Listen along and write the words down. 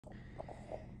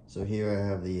So here I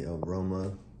have the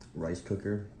Aroma rice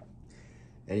cooker.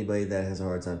 Anybody that has a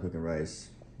hard time cooking rice,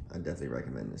 I definitely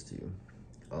recommend this to you.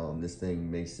 This thing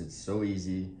makes it so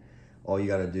easy. All you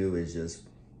gotta do is just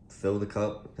fill the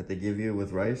cup that they give you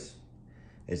with rice.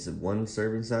 It's one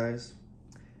serving size.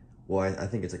 Well, I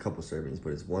think it's a couple servings,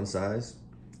 but it's one size.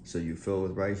 So you fill it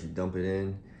with rice, you dump it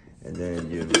in, and then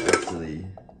you actually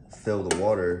fill the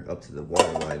water up to the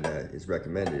water line that is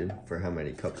recommended for how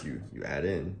many cups you add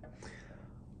in.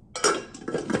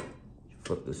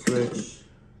 Flip the switch,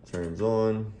 turns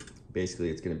on. Basically,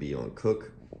 it's gonna be on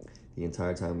cook the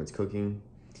entire time it's cooking.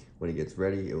 When it gets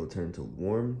ready, it will turn to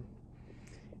warm,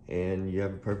 and you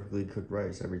have a perfectly cooked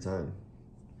rice every time.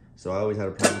 So I always had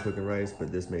a problem cooking rice,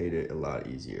 but this made it a lot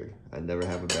easier. I never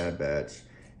have a bad batch.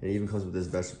 It even comes with this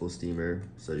vegetable steamer,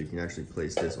 so you can actually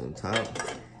place this on top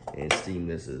and steam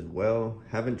this as well.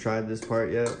 Haven't tried this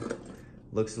part yet.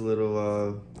 Looks a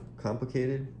little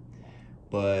complicated,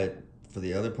 but for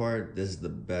the other part, this is the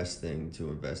best thing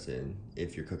to invest in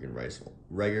if you're cooking rice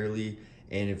regularly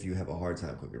and if you have a hard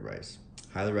time cooking rice.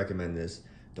 Highly recommend this.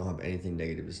 Don't have anything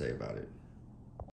negative to say about it.